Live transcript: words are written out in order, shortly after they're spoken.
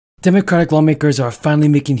Democratic lawmakers are finally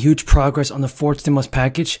making huge progress on the fourth stimulus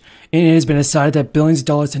package, and it has been decided that billions of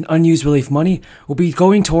dollars in unused relief money will be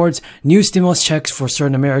going towards new stimulus checks for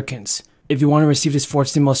certain Americans. If you want to receive this fourth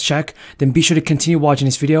stimulus check, then be sure to continue watching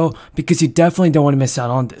this video because you definitely don't want to miss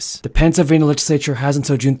out on this. The Pennsylvania legislature has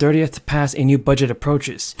until June 30th to pass a new budget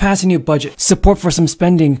approaches. Pass a new budget, support for some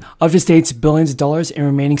spending of the state's billions of dollars in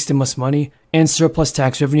remaining stimulus money, and surplus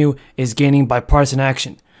tax revenue is gaining bipartisan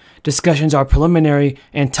action. Discussions are preliminary,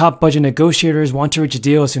 and top budget negotiators want to reach a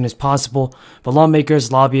deal as soon as possible, but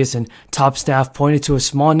lawmakers, lobbyists, and top staff pointed to a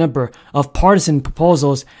small number of partisan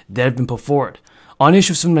proposals that have been put forward. On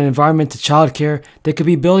issues from the environment to childcare, there could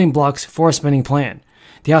be building blocks for a spending plan.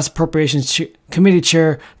 The House Appropriations Committee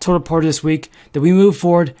Chair told reporters this week that we move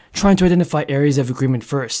forward trying to identify areas of agreement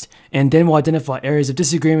first, and then we'll identify areas of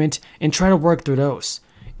disagreement and try to work through those.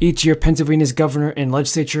 Each year, Pennsylvania's governor and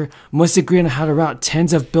legislature must agree on how to route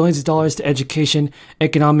tens of billions of dollars to education,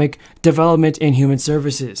 economic development, and human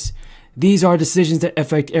services. These are decisions that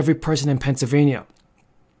affect every person in Pennsylvania.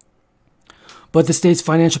 But the state's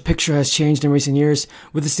financial picture has changed in recent years,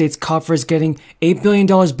 with the state's coffers getting $8 billion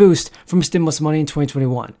boost from stimulus money in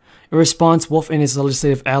 2021. In response, Wolf and his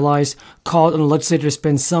legislative allies called on the legislature to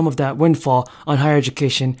spend some of that windfall on higher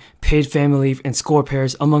education, paid family leave, and school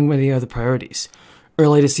repairs, among many other priorities.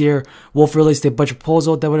 Early this year, Wolf released a budget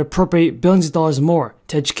proposal that would appropriate billions of dollars more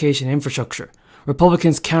to education and infrastructure.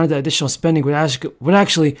 Republicans countered that additional spending would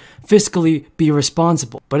actually fiscally be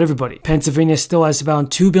responsible. But everybody, Pennsylvania still has about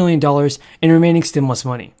 $2 billion in remaining stimulus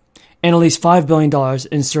money, and at least $5 billion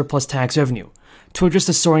in surplus tax revenue. To address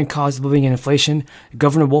the soaring cost of living and inflation,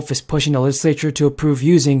 Governor Wolf is pushing the legislature to approve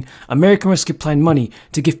using American Rescue Plan money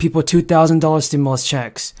to give people $2,000 stimulus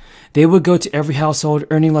checks. They would go to every household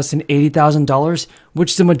earning less than $80,000,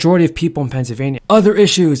 which is the majority of people in Pennsylvania. Other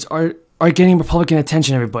issues are getting Republican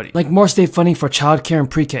attention, everybody, like more state funding for childcare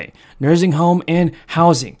and pre-K, nursing home, and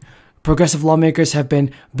housing. Progressive lawmakers have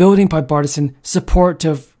been building bipartisan support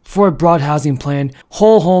for a broad housing plan,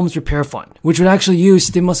 Whole Homes Repair Fund, which would actually use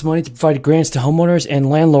stimulus money to provide grants to homeowners and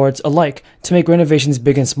landlords alike to make renovations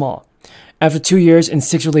big and small. After 2 years and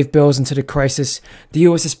 6 relief bills into the crisis, the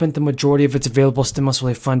U.S. has spent the majority of its available stimulus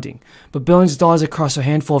relief funding, but billions of dollars across a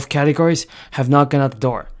handful of categories have not gone out the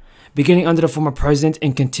door. Beginning under the former president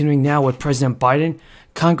and continuing now with President Biden,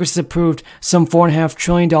 Congress has approved some $4.5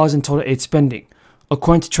 trillion in total aid spending.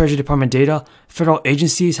 According to Treasury Department data, federal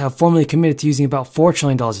agencies have formally committed to using about $4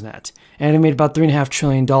 trillion in that, and have made about $3.5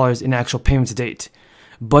 trillion in actual payments to date.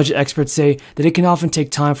 Budget experts say that it can often take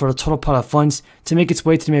time for the total pot of funds to make its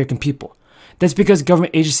way to the American people. That's because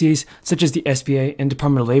government agencies such as the SBA and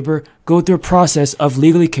Department of Labor go through a process of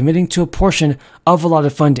legally committing to a portion of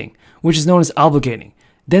allotted funding, which is known as obligating.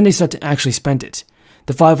 Then they start to actually spend it.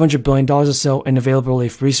 The $500 billion or so in available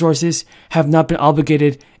relief resources have not been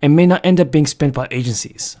obligated and may not end up being spent by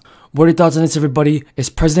agencies. What are your thoughts on this, everybody? Is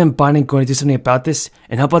President Biden going to do something about this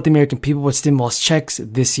and help out the American people with stimulus checks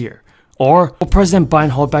this year? Or will President Biden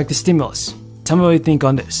hold back the stimulus? Tell me what you think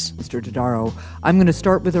on this. Mr. Dodaro, I'm going to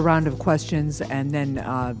start with a round of questions, and then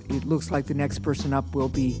it looks like the next person up will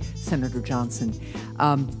be Senator Johnson.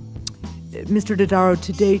 Mr. Dodaro,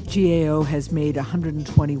 to date, GAO has made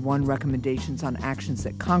 121 recommendations on actions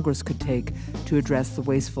that Congress could take to address the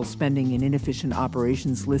wasteful spending and inefficient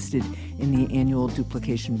operations listed in the annual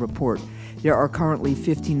duplication report. There are currently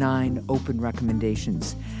 59 open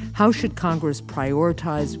recommendations. How should Congress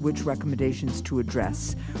prioritize which recommendations to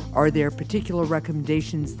address? Are there particular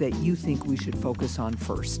recommendations that you think we should focus on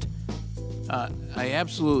first? I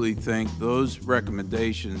absolutely think those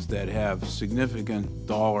recommendations that have significant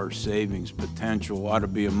dollar savings potential ought to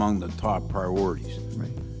be among the top priorities.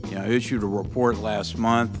 Right. You know, I issued a report last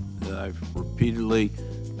month that I've repeatedly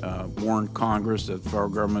warned Congress that the federal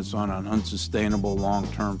government's on an unsustainable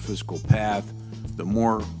long-term fiscal path. The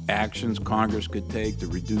more actions Congress could take to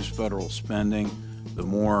reduce federal spending, the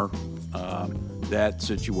more that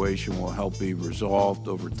situation will help be resolved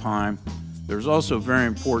over time. There's also very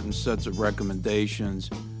important sets of recommendations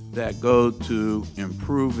that go to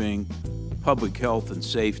improving public health and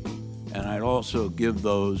safety, and I'd also give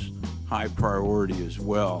those high priority as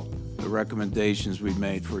well. The recommendations we've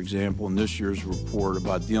made, for example, in this year's report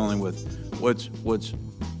about dealing with what's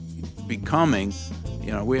becoming,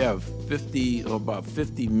 you know, we have about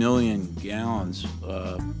 50 million gallons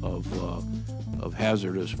of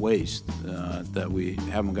hazardous waste that we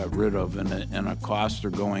haven't got rid of, and our costs are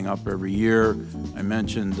going up every year. I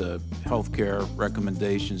mentioned the healthcare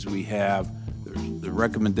recommendations we have. The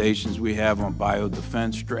recommendations we have on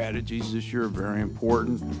biodefense strategies this year are very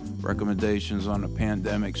important. Recommendations on the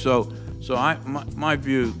pandemic. So my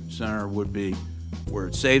view, Senator, would be where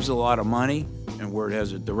it saves a lot of money and where it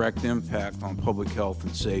has a direct impact on public health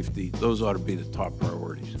and safety. Those ought to be the top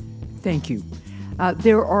priorities. Thank you.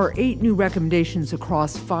 There are 8 new recommendations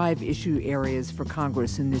across 5 issue areas for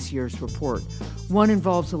Congress in this year's report. One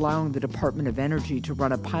involves allowing the Department of Energy to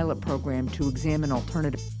run a pilot program to examine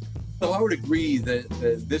alternatives. So I would agree that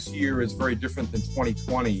this year is very different than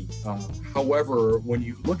 2020. However, when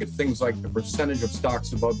you look at things like the percentage of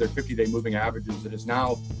stocks above their 50-day moving averages, it is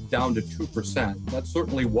now down to 2%. That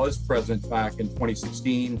certainly was present back in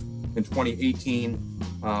 2016 and 2018.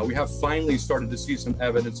 We have finally started to see some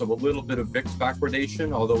evidence of a little bit of VIX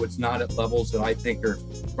backwardation, although it's not at levels that I think are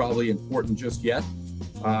probably important just yet.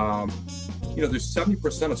 There's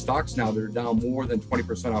 70% of stocks now that are down more than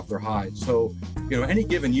 20% off their highs. So, any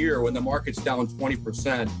given year when the market's down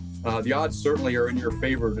 20%, the odds certainly are in your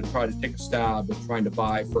favor to try to take a stab at trying to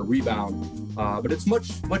buy for a rebound. But it's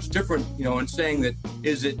much different, in saying that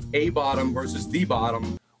is it a bottom versus the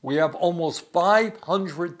bottom. We have almost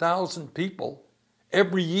 500,000 people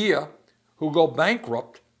every year who go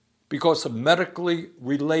bankrupt because of medically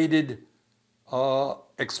related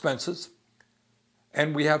expenses.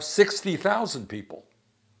 And we have 60,000 people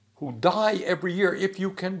who die every year, if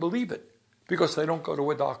you can believe it, because they don't go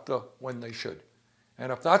to a doctor when they should. And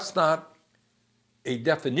if that's not a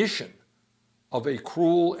definition of a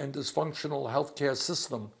cruel and dysfunctional healthcare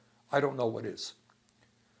system, I don't know what is.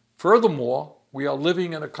 Furthermore, we are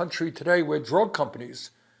living in a country today where drug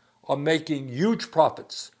companies are making huge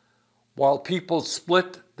profits while people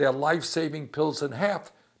split their life-saving pills in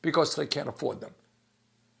half because they can't afford them.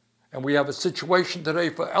 And we have a situation today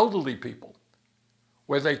for elderly people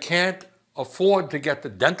where they can't afford to get the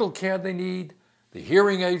dental care they need, the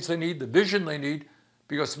hearing aids they need, the vision they need,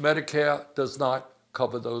 because Medicare does not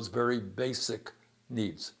cover those very basic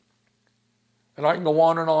needs. And I can go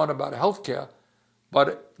on and on about healthcare,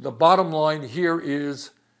 but the bottom line here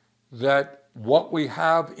is that what we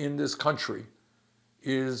have in this country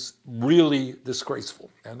is really disgraceful.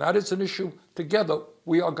 And that is an issue together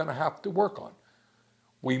we are going to have to work on.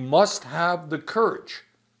 We must have the courage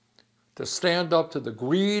to stand up to the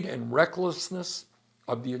greed and recklessness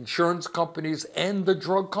of the insurance companies and the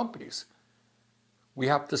drug companies. We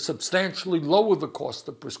have to substantially lower the cost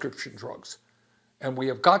of prescription drugs. And we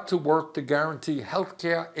have got to work to guarantee health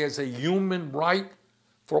care as a human right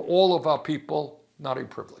for all of our people, not a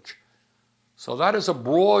privilege. So that is a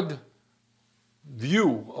broad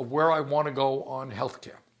view of where I want to go on health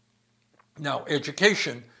care. Now,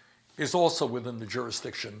 education is also within the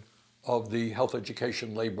jurisdiction of the Health,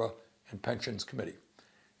 Education, Labor, and Pensions Committee.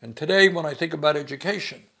 And today, when I think about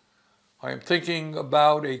education, I am thinking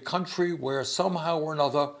about a country where somehow or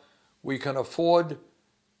another we can afford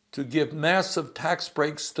to give massive tax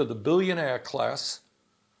breaks to the billionaire class,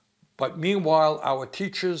 but meanwhile our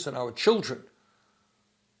teachers and our children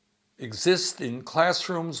exist in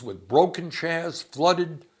classrooms with broken chairs,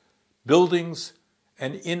 flooded buildings,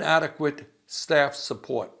 and inadequate staff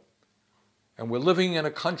support. And we're living in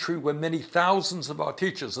a country where many thousands of our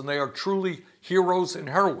teachers, and they are truly heroes and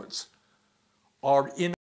heroines, are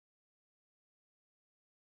in